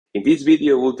In this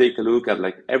video, we'll take a look at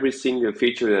like every single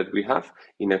feature that we have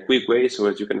in a quick way, so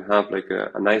as you can have like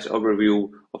a nice overview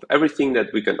of everything that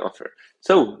we can offer.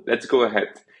 So let's go ahead.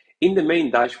 In the main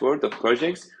dashboard of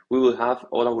projects, we will have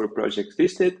all our projects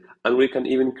listed, and we can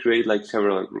even create like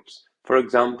several groups. For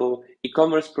example,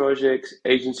 e-commerce projects,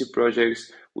 agency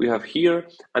projects, we have here,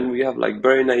 and we have like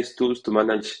very nice tools to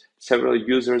manage several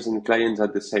users and clients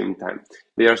at the same time.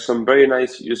 There are some very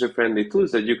nice user-friendly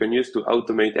tools that you can use to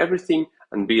automate everything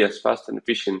and be as fast and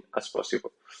efficient as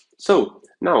possible. So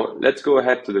now let's go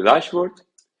ahead to the dashboard.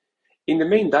 In the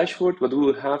main dashboard, what we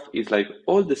will have is like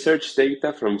all the search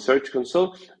data from Search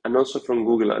Console and also from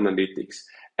Google Analytics.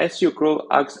 SEOCrawl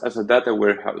acts as a data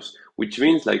warehouse, which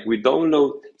means like we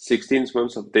download 16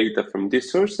 months of data from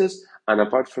these sources, and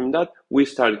apart from that, we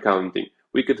start counting.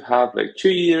 We could have like 2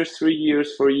 years, 3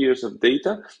 years, 4 years of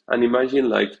data, and imagine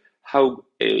like how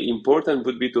important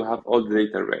would be to have all the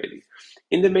data ready.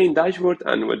 In the main dashboard,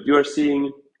 and what you are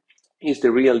seeing is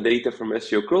the real data from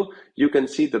SEOCrawl, you can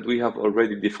see that we have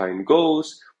already defined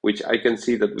goals, which I can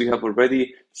see that we have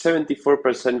already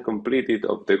 74% completed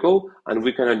of the goal, and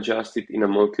we can adjust it in a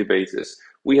monthly basis.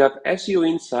 We have SEO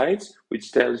insights,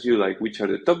 which tells you like which are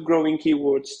the top growing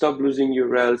keywords, top losing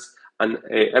URLs, and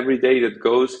every day that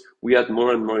goes, we add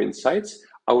more and more insights.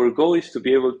 Our goal is to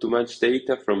be able to match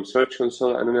data from Search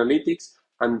Console and Analytics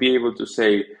and be able to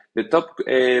say the top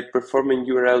performing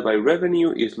URL by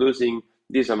revenue is losing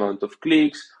this amount of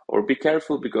clicks, or be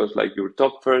careful because like your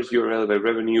top first URL by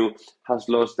revenue has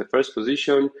lost the first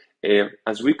position.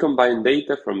 As we combine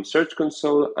data from Search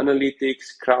Console,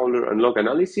 Analytics, Crawler, and Log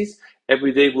Analysis,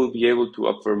 every day we'll be able to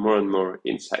offer more and more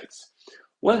insights.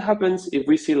 What happens if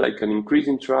we see like an increase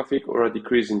in traffic or a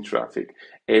decrease in traffic?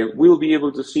 We'll be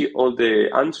able to see all the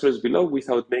answers below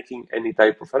without making any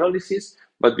type of analysis.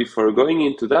 But before going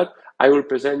into that, I will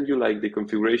present you like the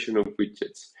configuration of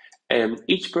widgets.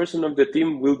 Each person of the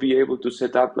team will be able to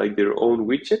set up like their own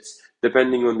widgets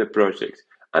depending on the project.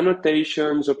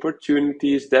 Annotations,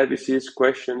 opportunities, devices,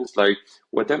 questions, like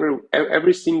whatever,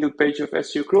 every single page of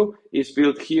SEOCrawl is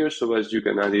built here so as you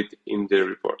can add it in the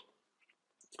report.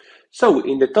 So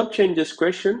in the top changes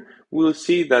question, we'll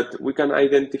see that we can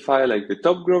identify like the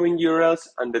top growing URLs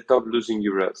and the top losing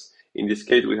URLs. In this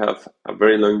case, we have a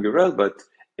very long URL, but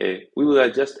we will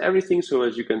adjust everything so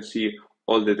as you can see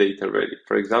all the data ready.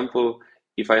 For example,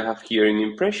 if I have here in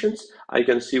impressions, I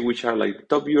can see which are like the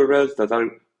top URLs that are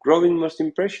growing most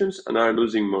impressions and are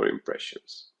losing more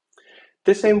impressions.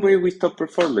 The same way with top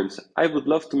performance, I would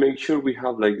love to make sure we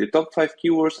have like the top 5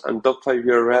 keywords and top 5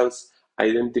 URLs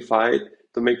identified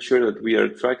to make sure that we are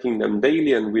tracking them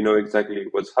daily and we know exactly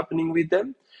what's happening with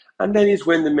them. And then is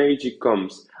when the magic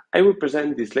comes. I will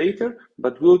present this later,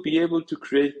 but we'll be able to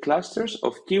create clusters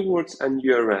of keywords and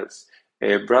URLs.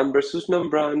 Brand versus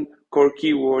non-brand, core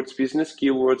keywords, business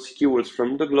keywords, keywords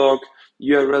from the blog,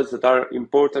 URLs that are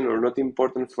important or not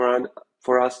important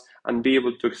for us, and be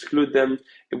able to exclude them.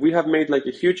 We have made like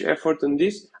a huge effort on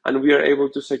this, and we are able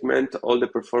to segment all the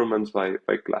performance by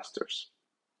clusters.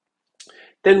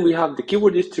 Then we have the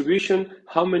keyword distribution,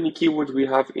 how many keywords we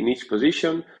have in each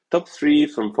position, top 3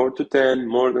 from 4 to 10,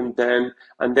 more than 10,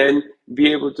 and then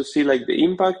be able to see like the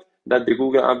impact that the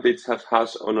Google updates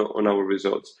has on our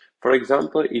results. For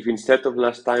example, if instead of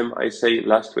last time I say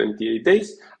last 28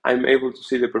 days, I'm able to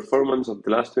see the performance of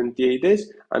the last 28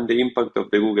 days and the impact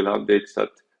of the Google updates that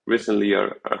recently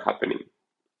are happening.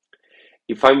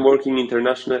 If I'm working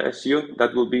international SEO,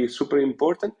 that will be super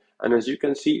important. And as you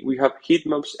can see, we have heat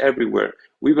maps everywhere.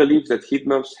 We believe that heat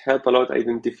maps help a lot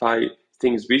identify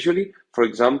things visually. For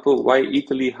example, why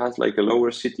Italy has like a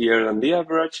lower CTR than the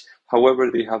average. However,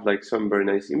 they have like some very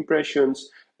nice impressions.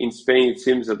 In Spain, it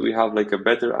seems that we have like a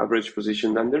better average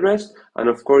position than the rest. And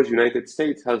of course, United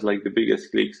States has like the biggest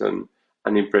clicks and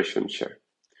impression share.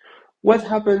 What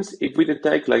happens if we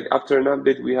detect like after an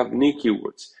update, we have new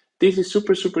keywords? This is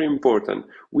super, super important.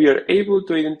 We are able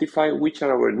to identify which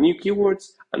are our new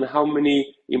keywords and how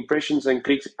many impressions and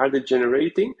clicks are they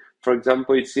generating. For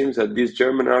example, it seems that this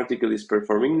German article is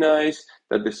performing nice,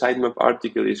 that the sitemap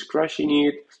article is crushing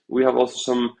it. We have also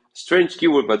some strange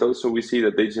keyword, but also we see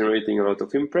that they're generating a lot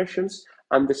of impressions.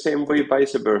 And the same way,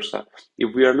 vice versa.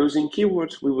 If we are losing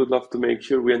keywords, we would love to make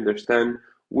sure we understand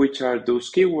which are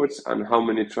those keywords and how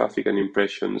many traffic and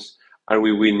impressions are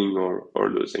we winning or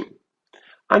losing.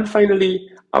 And finally,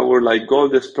 our like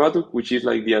goldest product, which is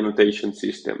like the annotation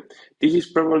system. This is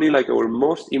probably like our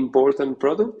most important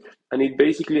product, and it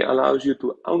basically allows you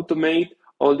to automate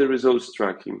all the results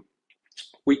tracking.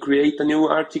 We create a new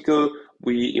article,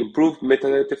 we improve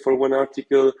metadata for one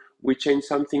article, we change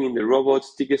something in the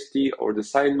robots, TXT, or the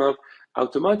sitemap.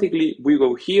 Automatically, we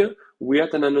go here, we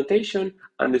add an annotation,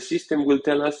 and the system will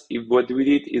tell us if what we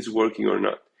did is working or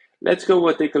not. Let's go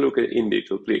and take a look at it in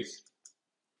detail, please.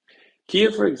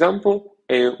 Here, for example,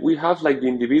 we have like the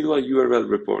individual URL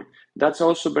report. That's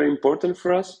also very important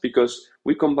for us because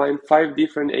we combine 5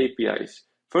 different APIs.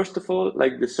 First of all,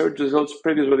 like the search results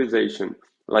pre-visualization,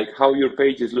 like how your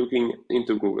page is looking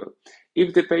into Google.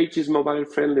 If the page is mobile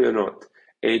friendly or not.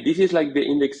 This is like the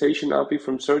indexation API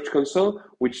from Search Console,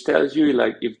 which tells you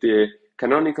like if the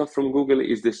canonical from Google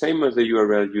is the same as the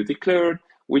URL you declared,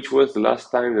 which was the last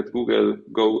time that Google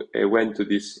went to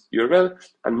this URL,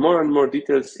 and more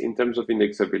details in terms of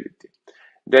indexability.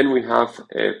 Then we have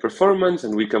performance,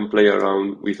 and we can play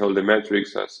around with all the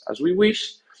metrics as we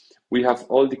wish. We have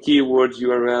all the keywords,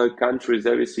 URL, countries,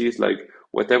 services, like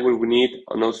whatever we need,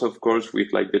 and also of course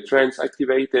with like the trends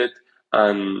activated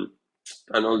and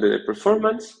all the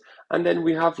performance. And then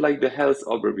we have like the health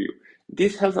overview.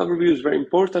 This health overview is very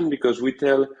important because we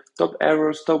tell top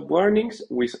errors, top warnings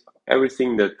with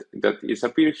everything that is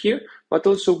appeared here, but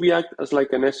also we act as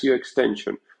like an SEO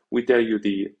extension. We tell you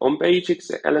the on-page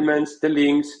elements, the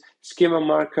links, schema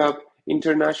markup,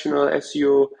 international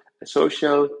SEO,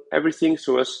 social, everything,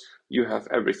 so as you have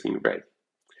everything ready.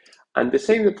 And the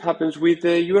same that happens with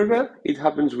the URL, it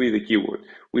happens with the keyword.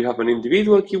 We have an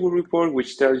individual keyword report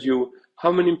which tells you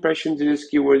how many impressions this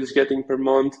keyword is getting per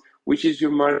month, which is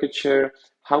your market share,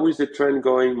 how is the trend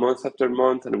going month after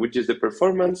month, and which is the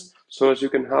performance, so as you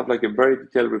can have like a very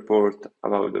detailed report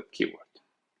about that keyword.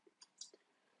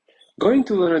 Going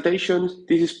to the annotations,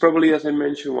 this is probably, as I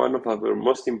mentioned, one of our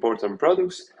most important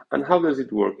products. And how does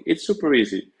it work? It's super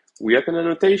easy. We add an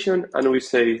annotation and we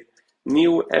say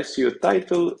new SEO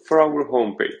title for our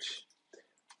homepage.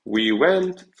 We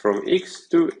went from X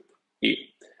to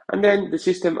E. And then the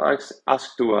system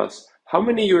asks to us how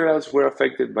many URLs were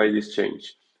affected by this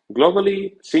change.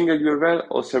 Globally, single URL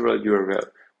or several URL.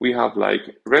 We have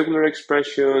like regular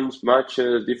expressions,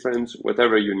 matches, difference,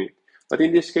 whatever you need. But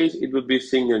in this case, it would be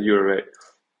single URL,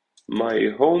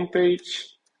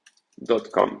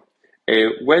 myhomepage.com.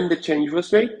 When the change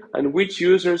was made and which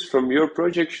users from your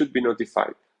project should be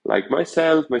notified, like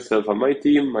myself and my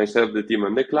team, myself, the team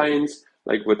and the clients,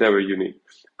 like whatever you need.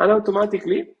 And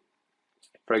automatically,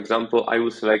 for example, I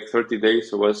will select 30 days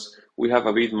so as we have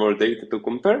a bit more data to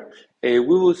compare. We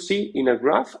will see in a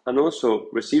graph and also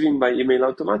receiving by email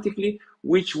automatically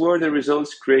which were the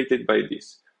results created by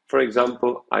this. For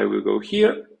example, I will go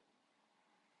here.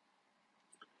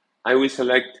 I will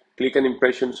select click an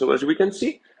impression so as we can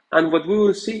see. And what we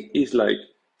will see is like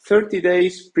 30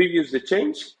 days previous the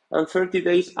change and 30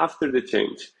 days after the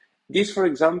change. This, for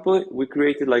example, we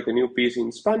created like a new piece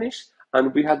in Spanish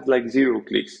and we had like 0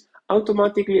 clicks.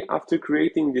 Automatically, after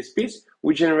creating this piece,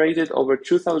 we generated over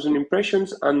 2,000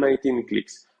 impressions and 19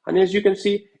 clicks. And as you can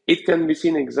see, it can be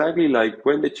seen exactly like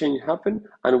when the change happened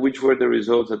and which were the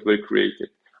results that were created.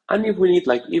 And if we need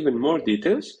like even more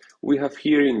details, we have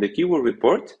here in the keyword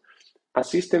report a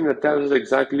system that tells us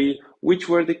exactly which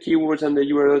were the keywords and the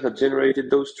URLs that generated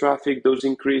those traffic, those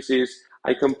increases.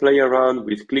 I can play around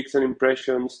with clicks and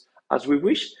impressions as we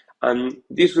wish. And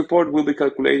this report will be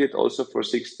calculated also for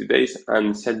 60 days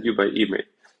and sent you by email.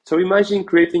 So imagine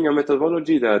creating a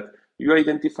methodology that you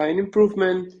identify an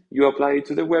improvement, you apply it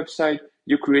to the website,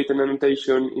 you create an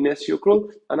annotation in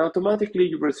SEOCrawl, and automatically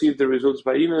you receive the results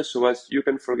by email so as you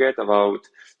can forget about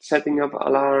setting up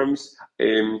alarms,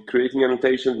 creating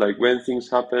annotations like when things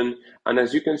happen. And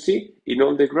as you can see, in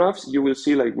all the graphs, you will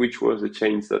see like which was the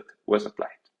change that was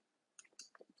applied.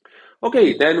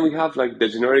 Okay, then we have like the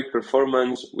generic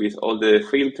performance with all the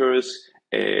filters,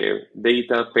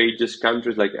 data, pages,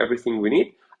 countries, like everything we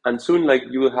need. And soon like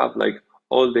you will have like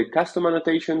all the custom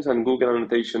annotations and Google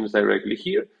annotations directly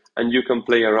here. And you can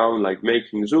play around like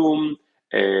making zoom,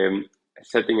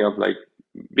 setting up like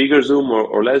bigger zoom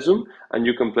or less zoom, and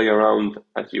you can play around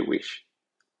as you wish.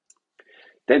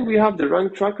 Then we have the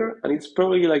rank tracker, and it's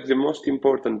probably like the most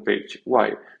important page.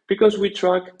 Why? Because we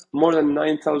track more than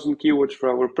 9,000 keywords for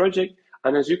our project,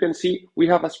 and as you can see, we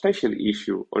have a special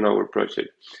issue on our project.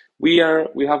 We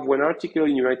have one article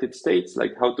in United States,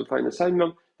 like how to find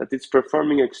asylum, that it's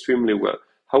performing extremely well.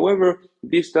 However,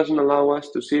 this doesn't allow us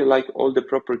to see like all the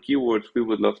proper keywords we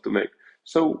would love to make.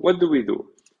 So what do?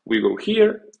 We go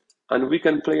here and we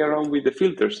can play around with the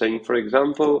filter saying, for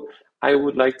example, I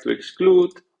would like to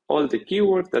exclude all the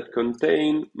keywords that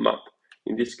contain map.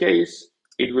 In this case,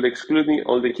 it will exclude me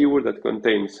all the keywords that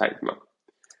contain sitemap.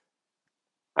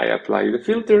 I apply the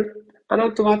filter and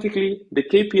automatically the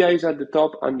KPIs at the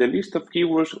top and the list of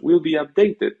keywords will be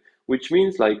updated, which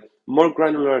means like more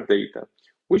granular data.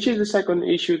 Which is the second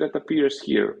issue that appears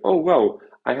here. Oh wow,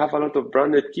 I have a lot of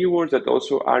branded keywords that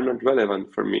also are not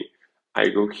relevant for me. I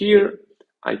go here,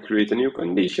 I create a new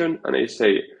condition, and I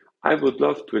say, I would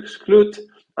love to exclude,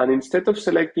 and instead of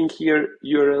selecting here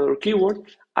URL or keyword,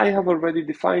 I have already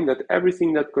defined that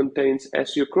everything that contains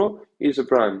SEOCrawl is a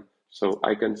brand. So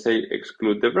I can say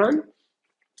exclude the brand,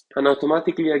 and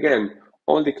automatically again,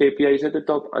 all the KPIs at the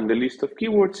top and the list of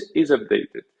keywords is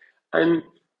updated. And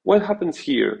what happens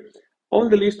here? All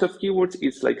the list of keywords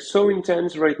is like so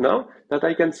intense right now that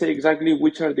I can say exactly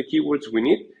which are the keywords we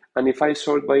need. And if I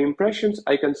sort by impressions,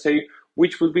 I can say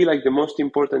which will be like the most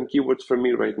important keywords for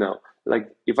me right now. Like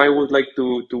if I would like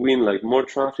to win like more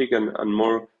traffic and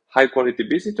more high quality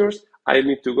visitors, I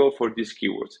need to go for these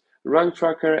keywords. Rank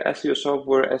tracker, SEO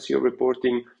software, SEO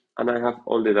reporting, and I have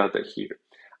all the data here.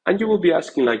 And you will be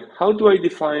asking like, how do I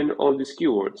define all these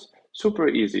keywords? Super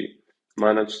easy.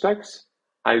 Manage tags.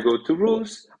 I go to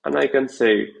rules and I can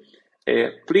say,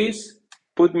 please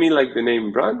put me like the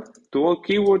name brand to all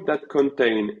keywords that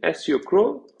contain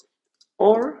SEOCrawl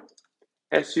or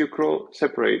SEOCrawl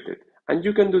separated. And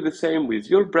you can do the same with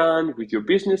your brand, with your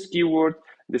business keyword.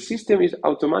 The system is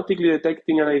automatically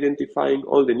detecting and identifying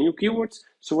all the new keywords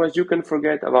so as you can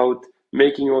forget about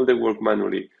making all the work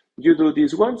manually. You do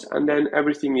this once and then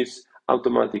everything is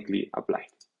automatically applied.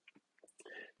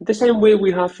 The same way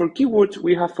we have for keywords,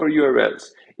 we have for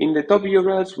URLs. In the top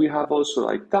URLs, we have also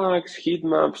like tags, heat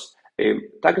maps,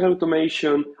 tag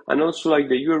automation, and also like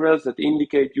the URLs that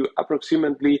indicate you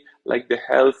approximately like the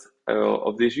health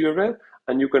of this URL,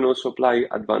 and you can also apply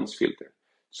advanced filter.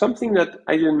 Something that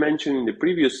I didn't mention in the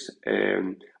previous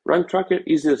rank tracker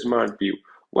is the smart view.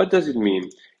 What does it mean?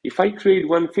 If I create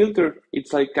one filter,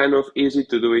 it's like kind of easy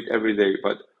to do it every day,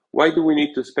 but why do we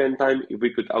need to spend time if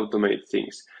we could automate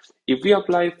things? If we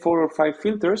apply 4 or 5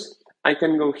 filters, I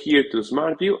can go here to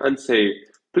Smart View and say,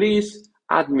 please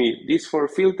add me these 4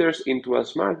 filters into a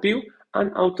Smart View,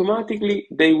 and automatically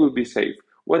they will be saved.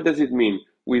 What does it mean?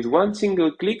 With one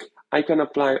single click, I can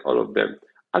apply all of them.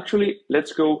 Actually,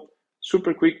 let's go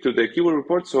super quick to the keyword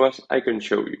report so as I can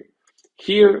show you.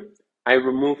 Here, I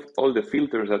remove all the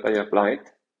filters that I applied.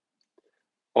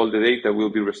 All the data will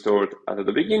be restored at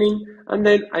the beginning, and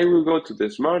then I will go to the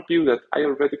smart view that I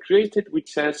already created,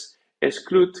 which says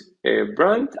exclude a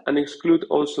brand and exclude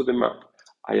also the map.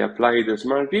 I apply the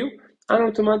smart view, and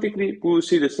automatically we will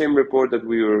see the same report that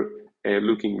we were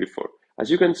looking before. As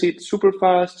you can see, it's super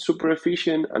fast, super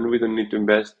efficient, and we don't need to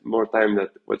invest more time than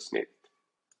what's needed.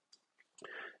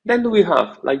 Then we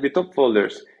have like the top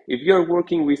folders. If you are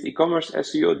working with e-commerce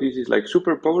SEO, this is like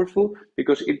super powerful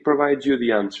because it provides you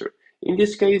the answer. In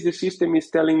this case, the system is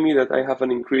telling me that I have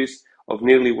an increase of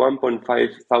nearly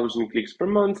 1.5 thousand clicks per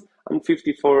month and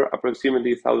 54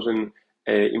 approximately thousand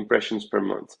impressions per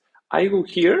month. I go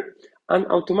here and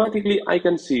automatically I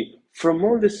can see from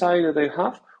all the sites that I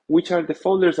have which are the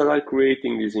folders that are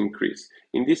creating this increase.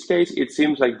 In this case, it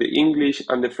seems like the English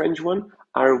and the French one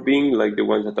are being like the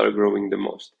ones that are growing the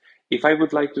most. If I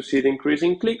would like to see the increase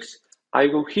in clicks, I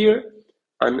go here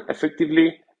and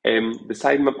effectively the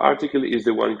sitemap article is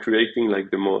the one creating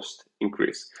like the most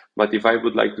increase. But if I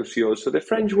would like to see also the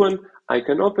French one, I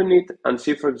can open it and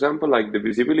see, for example, like the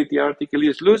visibility article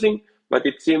is losing, but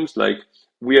it seems like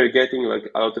we are getting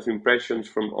like a lot of impressions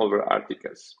from other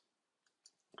articles.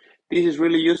 This is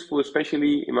really useful,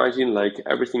 especially imagine like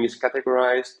everything is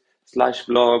categorized,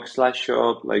 /blog,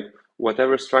 /shop, like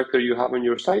whatever structure you have on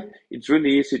your site, it's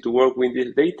really easy to work with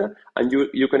this data and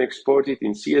you can export it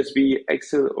in CSV,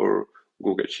 Excel, or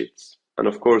Google Sheets. And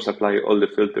of course, apply all the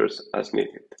filters as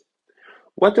needed.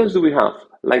 What else do we have?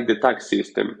 Like the tag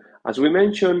system. As we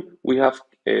mentioned, we have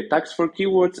tags for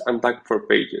keywords and tag for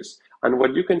pages. And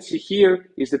what you can see here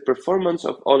is the performance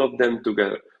of all of them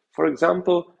together. For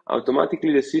example,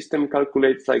 automatically the system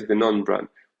calculates like the non-brand,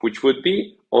 which would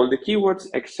be all the keywords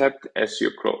except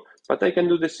SEOCrawl. But I can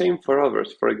do the same for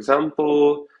others. For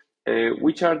example,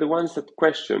 which are the ones that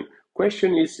question?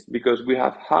 Question is because we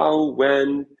have how,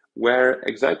 when, where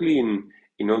exactly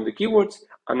in all the keywords,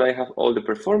 and I have all the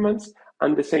performance,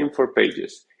 and the same for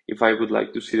pages. If I would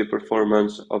like to see the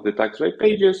performance of the tags by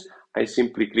pages, I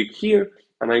simply click here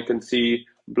and I can see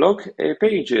blog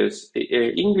pages,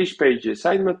 English pages,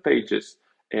 sitemap pages.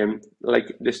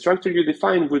 Like the structure you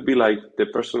define would be like the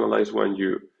personalized one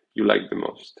you like the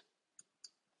most.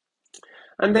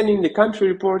 And then in the country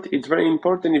report, it's very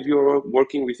important if you're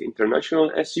working with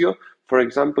international SEO. For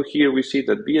example, here we see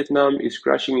that Vietnam is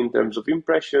crashing in terms of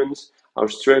impressions.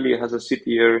 Australia has a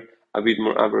CTR a bit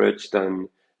more average than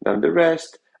the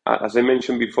rest. As I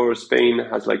mentioned before, Spain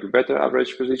has like a better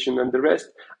average position than the rest.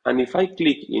 And if I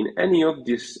click in any of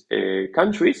these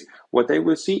countries, what I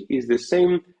will see is the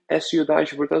same SEO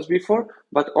dashboard as before,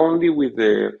 but only with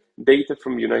the data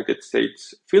from United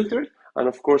States filtered. And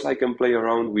of course, I can play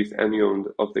around with any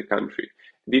of the country.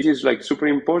 This is like super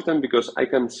important because I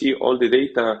can see all the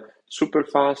data super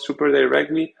fast, super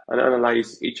directly, and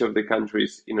analyze each of the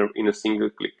countries in a single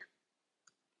click.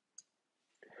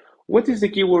 What is the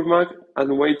keyword map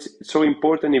and why it's so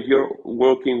important if you're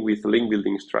working with link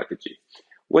building strategy?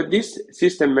 What this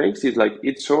system makes is like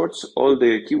it sorts all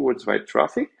the keywords by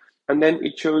traffic, and then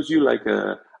it shows you like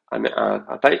a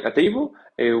table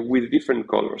with different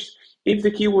colors. If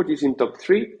the keyword is in top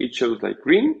 3, it shows like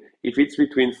green. If it's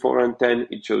between 4 and 10,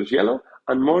 it shows yellow,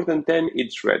 and more than 10,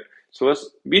 it's red. So as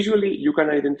visually, you can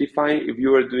identify if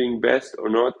you are doing best or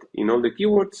not in all the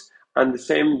keywords, and the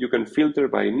same, you can filter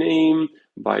by name,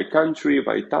 by country,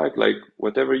 by tag, like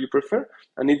whatever you prefer.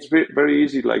 And it's very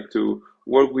easy like to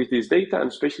work with this data,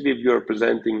 and especially if you are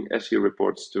presenting SEO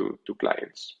reports to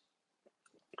clients.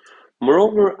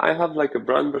 Moreover, I have like a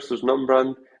brand versus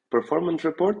non-brand performance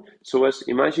report. So as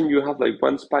imagine you have like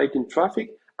one spike in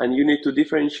traffic and you need to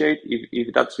differentiate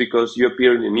if that's because you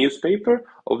appear in a newspaper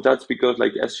or that's because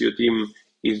like SEO team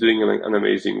is doing an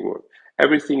amazing work.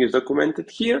 Everything is documented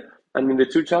here, and in the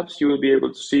 2 tabs, you will be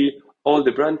able to see all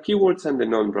the brand keywords and the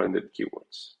non-branded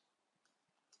keywords.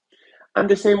 And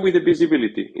the same with the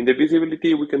visibility. In the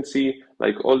visibility, we can see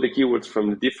like all the keywords from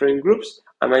the different groups,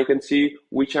 and I can see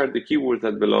which are the keywords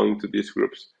that belong to these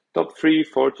groups. Top 3,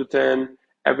 4 to 10,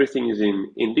 everything is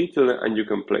in detail, and you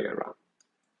can play around.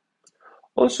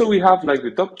 Also, we have like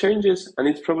the top changes, and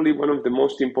it's probably one of the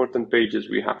most important pages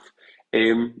we have.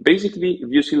 Basically, if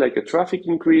you see like a traffic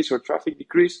increase or traffic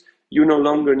decrease, you no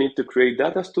longer need to create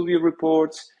data studio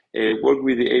reports, work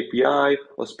with the API,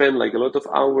 or spend like a lot of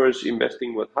hours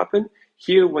investing what happened.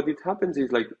 Here, what it happens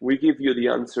is like we give you the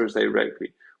answers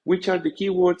directly. Which are the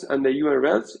keywords and the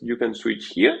URLs you can switch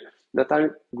here that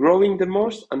are growing the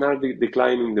most and are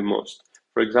declining the most.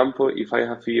 For example, if I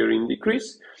have here in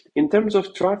decrease, in terms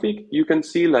of traffic, you can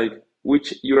see like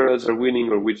which URLs are winning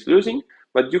or which losing,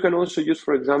 but you can also use,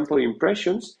 for example,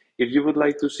 impressions if you would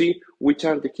like to see which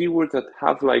are the keywords that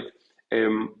have like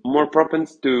more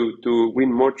propense to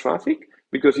win more traffic,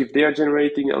 because if they are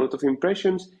generating a lot of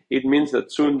impressions, it means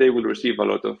that soon they will receive a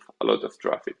lot of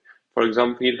traffic. For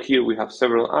example, here we have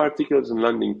several articles and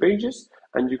landing pages,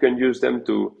 and you can use them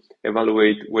to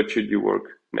evaluate what should you work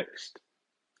next.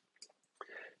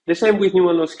 The same with new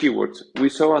and lost keywords. We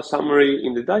saw a summary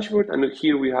in the dashboard, and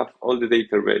here we have all the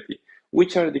data ready.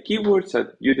 Which are the keywords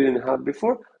that you didn't have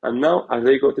before, and now as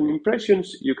they got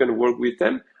impressions, you can work with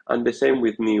them, and the same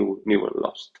with new and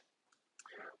lost.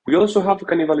 We also have a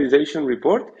cannibalization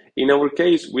report. In our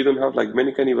case, we don't have like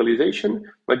many cannibalization,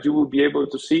 but you will be able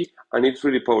to see, and it's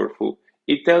really powerful.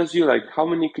 It tells you like how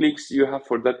many clicks you have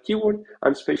for that keyword,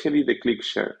 and especially the click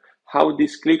share, how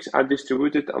these clicks are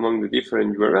distributed among the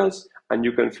different URLs, and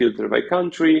you can filter by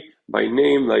country, by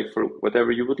name, like for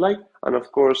whatever you would like, and of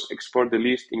course export the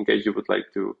list in case you would like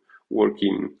to work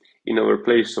in our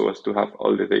place so as to have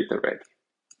all the data ready.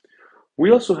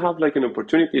 We also have like an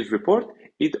opportunities report.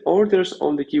 It orders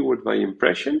all the keywords by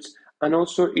impressions, and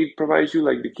also it provides you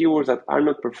like the keywords that are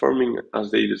not performing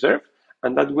as they deserve,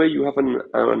 and that way you have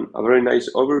a very nice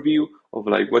overview of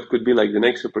like what could be like the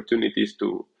next opportunities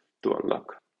to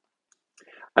unlock.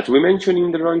 As we mentioned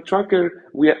in the rank tracker,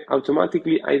 we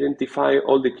automatically identify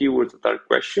all the keywords that are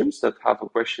questions, that have a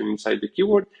question inside the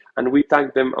keyword, and we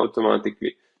tag them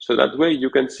automatically. So that way you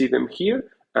can see them here.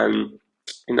 And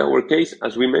in our case,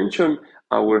 as we mentioned,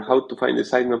 our how to find the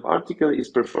sitemap article is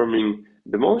performing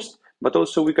the most, but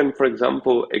also we can, for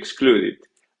example, exclude it,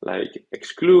 like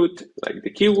exclude like the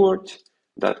keyword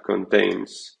that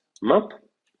contains map.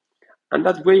 And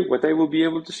that way, what I will be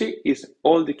able to see is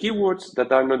all the keywords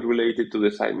that are not related to the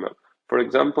sitemap. For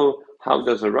example, how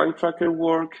does a rank tracker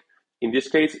work? In this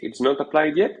case, it's not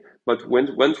applied yet, but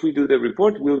once we do the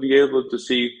report, we'll be able to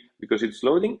see, because it's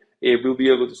loading, we'll be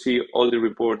able to see all the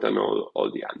report and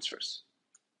all the answers.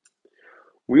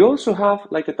 We also have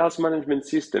like a task management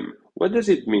system. What does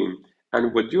it mean?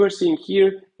 And what you are seeing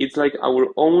here, it's like our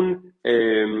own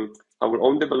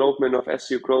development of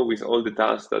SEOCrawl with all the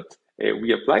tasks that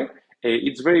we apply.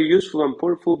 It's very useful and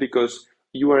powerful because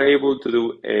you are able to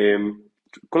do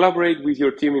collaborate with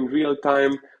your team in real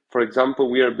time. For example,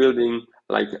 we are building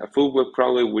like a full web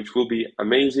crawler, which will be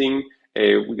amazing.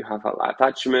 We have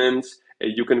attachments.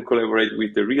 You can collaborate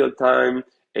with the real time.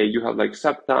 You have like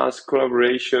subtasks,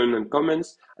 collaboration, and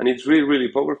comments, and it's really,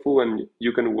 really powerful. And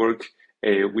you can work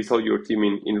with all your team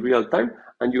in real time,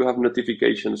 and you have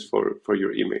notifications for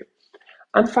your email.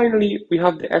 And finally, we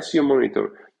have the SEO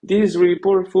monitor. This is really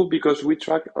powerful because we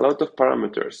track a lot of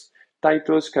parameters: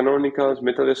 titles, canonicals,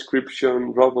 meta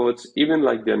description, robots, even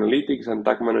like the analytics and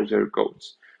tag manager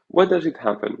codes. What does it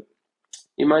happen?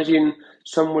 Imagine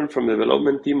someone from the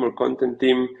development team or content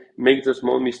team makes a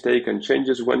small mistake and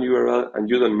changes one URL and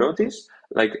you don't notice.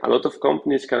 Like a lot of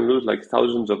companies can lose like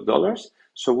thousands of dollars.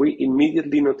 So we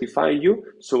immediately notify you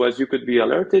so as you could be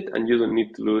alerted and you don't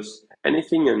need to lose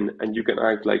anything and you can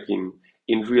act like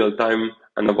in real time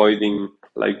and avoiding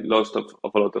like loss of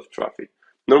a lot of traffic.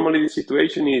 Normally the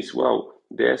situation is, wow,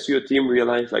 the SEO team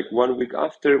realized like 1 week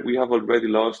after we have already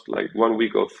lost like 1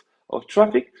 week of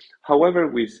traffic. However,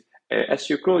 with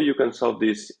SEOCrawl, you can solve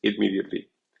this immediately.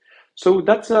 So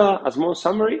that's a small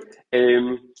summary.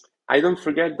 I don't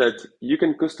forget that you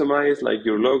can customize like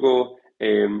your logo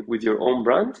with your own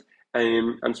brand.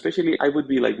 And especially I would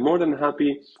be like more than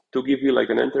happy to give you like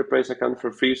an enterprise account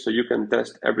for free so you can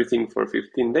test everything for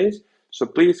 15 days. So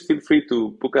please feel free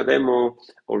to book a demo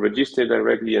or register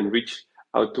directly and reach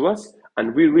out to us.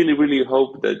 And we really, really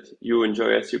hope that you enjoy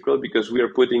SEOCrawl because we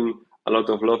are putting a lot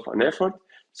of love and effort.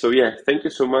 So yeah, thank you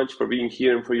so much for being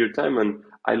here and for your time. And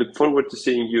I look forward to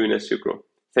seeing you in SEOCrawl.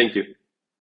 Thank you.